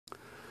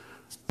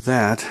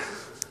That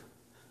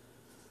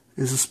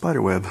is a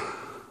spider web.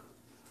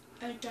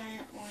 A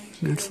giant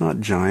one. It's not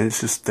giant,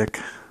 it's just thick.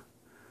 At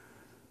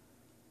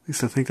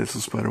least I think that's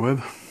a spider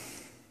web.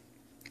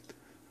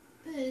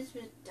 It is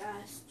with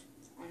dust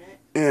on it.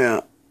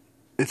 Yeah,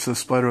 it's a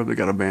spider web that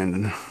got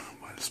abandoned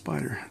by the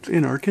spider. It's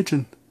in our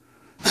kitchen.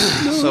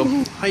 No.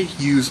 So, I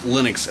use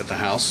Linux at the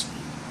house.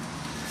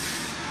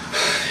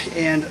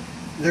 And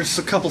there's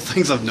a couple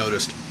things I've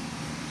noticed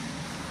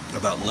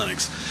about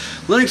Linux.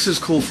 Linux is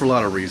cool for a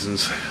lot of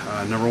reasons.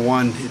 Number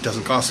one, it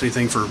doesn't cost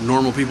anything for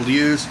normal people to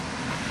use.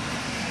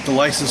 The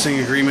licensing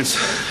agreements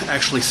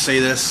actually say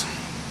this.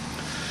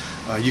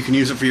 You can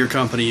use it for your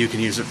company, you can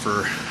use it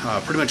for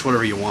pretty much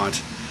whatever you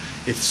want.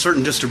 If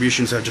certain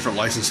distributions have different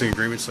licensing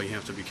agreements, so you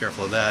have to be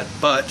careful of that.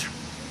 But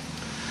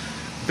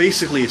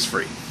basically it's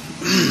free.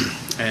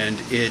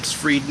 And it's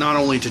free not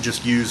only to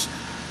just use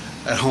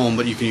at home,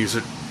 but you can use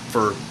it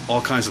for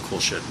all kinds of cool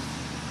shit.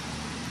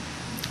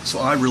 So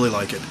I really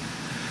like it.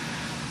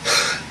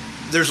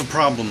 There's a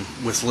problem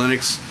with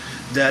Linux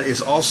that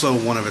is also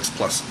one of its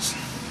pluses.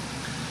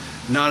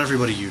 Not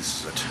everybody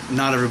uses it.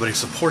 Not everybody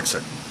supports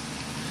it.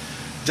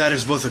 That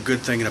is both a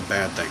good thing and a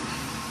bad thing.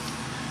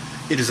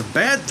 It is a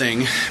bad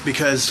thing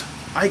because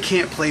I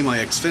can't play my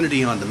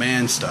Xfinity On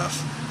Demand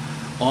stuff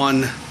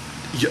on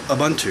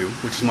Ubuntu,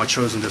 which is my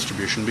chosen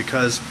distribution,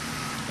 because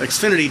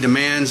Xfinity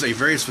demands a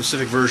very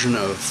specific version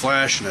of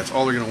Flash, and that's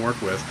all they're going to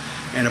work with.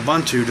 And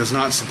Ubuntu does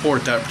not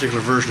support that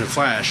particular version of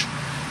Flash.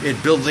 They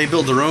build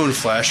their own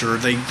Flash, or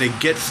they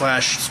get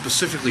Flash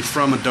specifically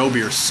from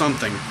Adobe or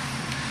something,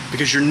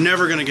 because you're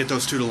never going to get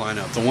those two to line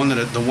up. The one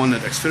that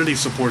Xfinity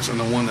supports and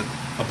the one that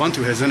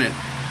Ubuntu has in it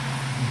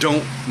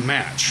don't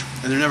match,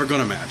 and they're never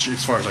going to match,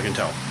 as far as I can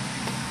tell.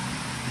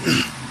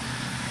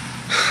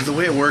 The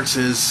way it works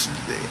is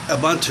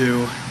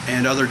Ubuntu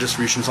and other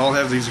distributions all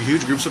have these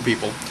huge groups of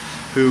people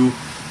who,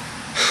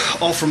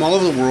 all from all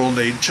over the world,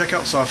 they check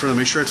out software, they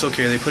make sure it's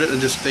okay, they put it in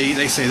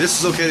they say this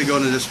is okay to go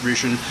into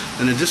distribution,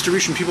 and the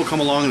distribution people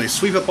come along and they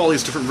sweep up all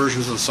these different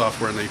versions of the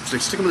software and they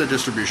stick them in the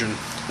distribution.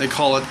 They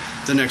call it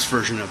the next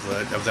version of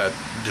that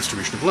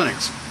distribution of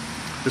Linux.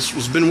 This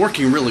has been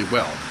working really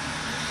well.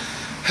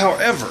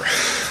 However,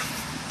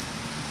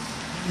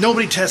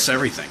 nobody tests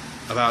everything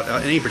about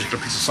any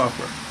particular piece of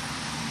software.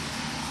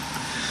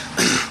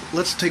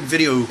 Let's take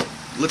video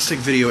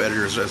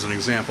editors as an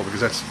example,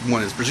 because that's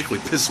one that's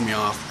particularly pissing me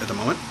off at the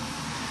moment.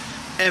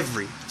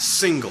 Every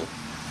single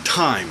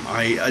time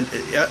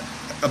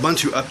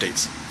Ubuntu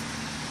updates,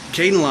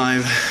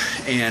 Kdenlive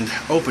and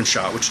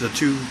OpenShot, which are the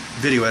two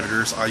video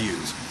editors I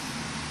use,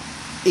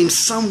 in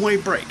some way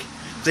break.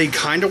 They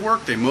kind of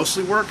work, they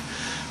mostly work,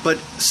 but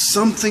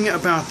something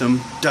about them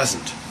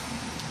doesn't.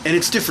 And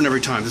it's different every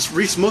time.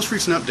 This most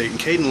recent update in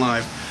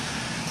Kdenlive,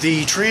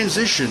 the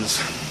transitions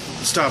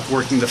stopped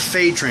working. The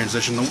fade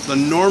transition, the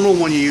normal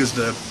one you use,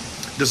 the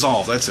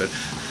dissolve, that's it.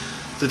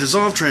 The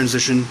dissolve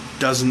transition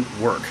doesn't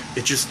work.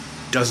 It just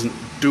doesn't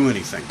do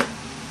anything.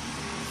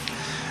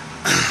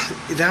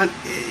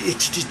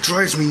 It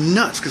drives me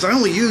nuts, because I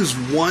only use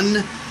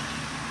one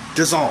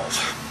dissolve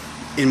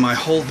in my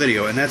whole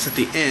video, and that's at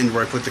the end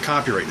where I put the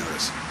copyright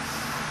notice.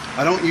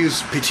 I don't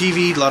use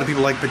PTV. A lot of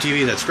people like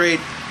PTV, that's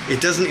great.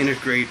 It doesn't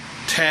integrate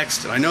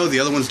text, and I know the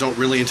other ones don't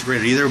really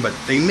integrate it either, but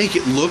they make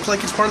it look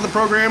like it's part of the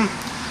program.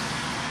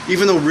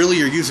 Even though really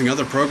you're using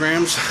other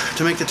programs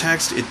to make the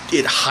text,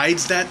 it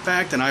hides that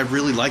fact, and I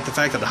really like the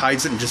fact that it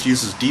hides it and just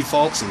uses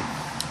defaults, and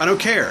I don't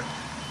care.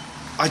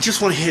 I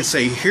just want to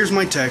say, here's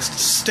my text,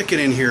 stick it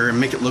in here and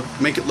make it look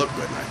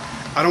good.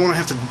 I don't want to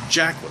have to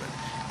jack with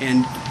it.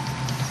 And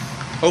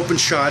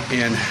OpenShot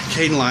and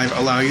Kdenlive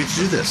allow you to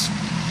do this.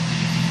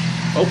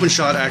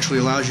 OpenShot actually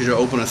allows you to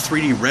open a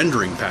 3D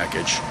rendering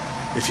package,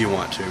 if you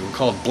want to,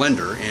 called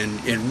Blender,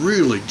 and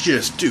really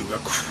just do a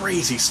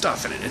crazy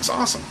stuff in it. It's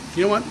awesome.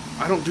 You know what?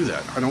 I don't do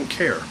that. I don't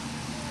care.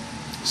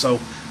 So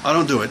I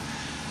don't do it.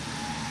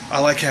 I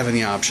like having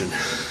the option.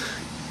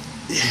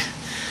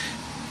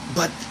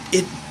 But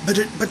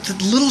the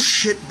little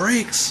shit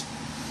breaks.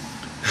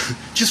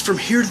 Just from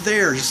here to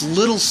there, just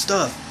little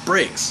stuff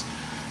breaks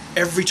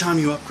every time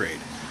you upgrade.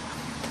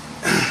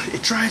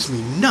 It drives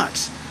me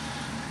nuts.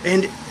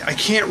 And I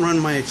can't watch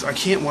my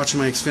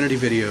Xfinity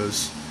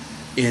videos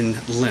in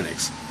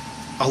Linux.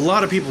 A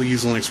lot of people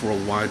use Linux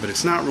worldwide, but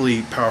it's not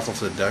really powerful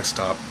for the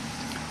desktop.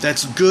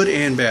 That's good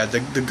and bad.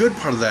 The good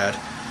part of that,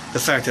 the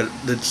fact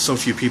that so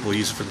few people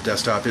use it for the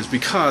desktop, is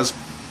because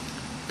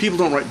people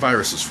don't write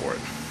viruses for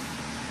it.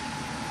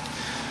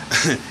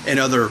 And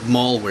other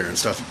malware and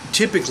stuff.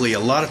 Typically, a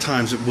lot of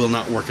times it will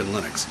not work in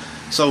Linux.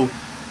 So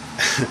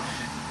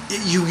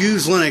you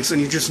use Linux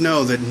and you just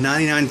know that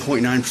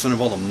 99.9%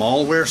 of all the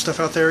malware stuff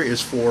out there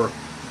is for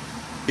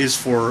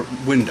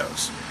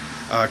Windows.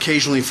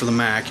 Occasionally for the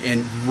Mac,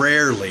 and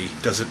rarely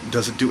does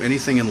it do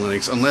anything in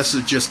Linux, unless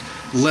it just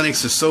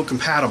Linux is so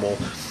compatible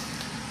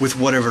with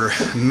whatever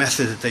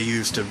method that they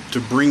use to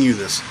bring you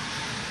this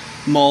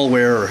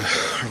malware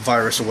or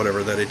virus or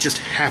whatever, that it just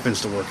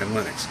happens to work in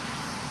Linux.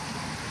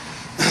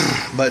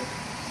 But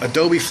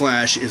Adobe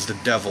Flash is the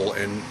devil,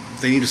 and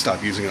they need to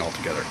stop using it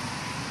altogether.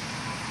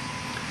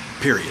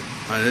 Period.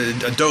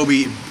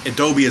 Adobe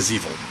is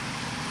evil,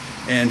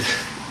 and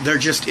they're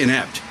just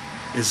inept.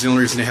 Is the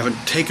only reason they haven't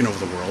taken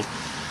over the world.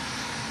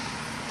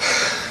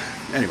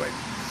 Anyway,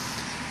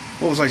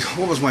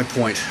 what was my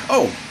point?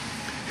 Oh,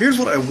 here's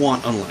what I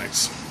want on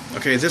Linux.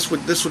 Okay, this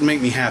would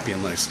make me happy on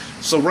Linux.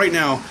 So right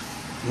now,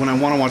 when I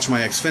want to watch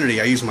my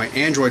Xfinity, I use my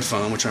Android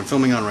phone, which I'm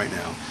filming on right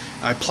now.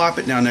 I plop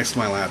it down next to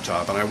my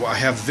laptop, and I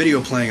have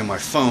video playing on my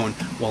phone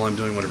while I'm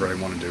doing whatever I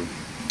want to do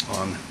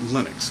on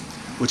Linux,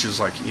 which is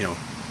like, you know,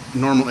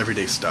 normal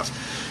everyday stuff.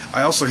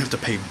 I also have to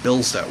pay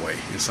bills that way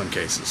in some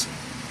cases.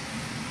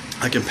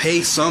 I can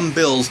pay some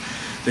bills.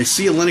 They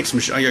see a Linux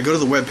machine. I go to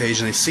the web page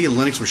and they see a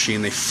Linux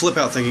machine. They flip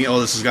out thinking, "Oh,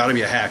 this has got to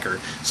be a hacker."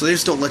 So they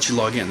just don't let you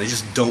log in. They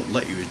just don't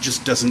let you. It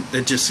just doesn't.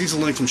 It just sees a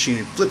Linux machine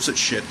and flips its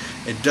shit.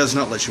 It does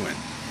not let you in.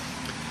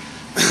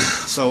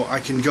 So I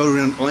can go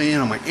in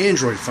on my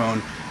Android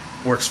phone.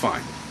 Works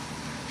fine.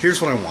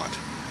 Here's what I want: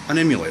 an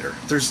emulator.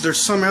 There's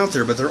some out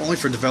there, but they're only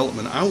for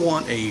development. I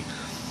want a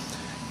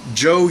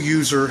Joe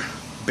user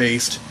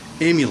based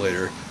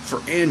emulator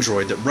for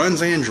Android that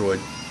runs Android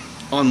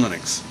on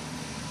Linux.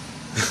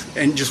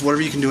 And just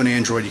whatever you can do on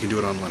Android, you can do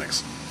it on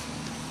Linux.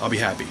 I'll be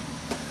happy.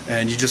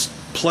 And you just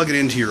plug it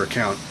into your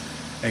account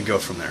and go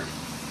from there.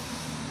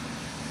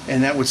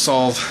 And that would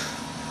solve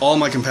all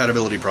my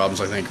compatibility problems,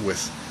 I think,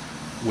 with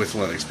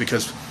Linux.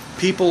 Because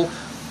people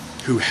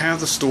who have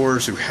the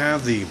stores, who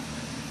have the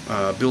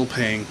bill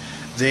paying,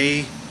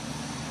 they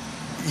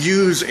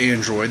use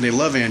Android. They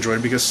love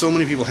Android because so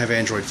many people have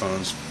Android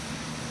phones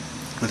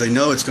that they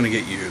know it's going to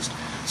get used.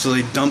 So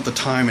they dump the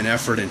time and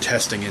effort and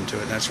testing into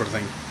it and that sort of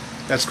thing.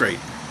 That's great.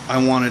 I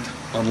want it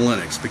on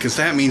Linux because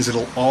that means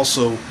it'll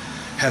also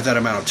have that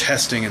amount of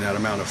testing and that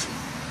amount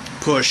of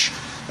push,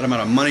 that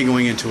amount of money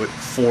going into it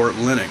for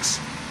Linux.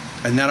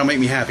 And that'll make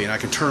me happy. And I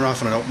can turn it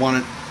off when I don't want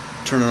it,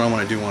 turn it on when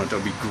I do want it.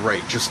 That'll be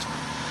great. Just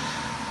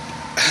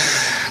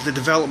the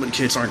development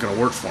kits aren't going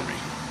to work for me.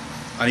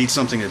 I need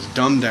something that's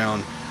dumbed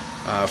down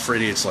for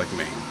idiots like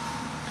me.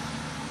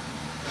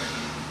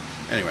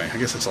 Anyway, I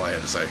guess that's all I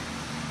had to say.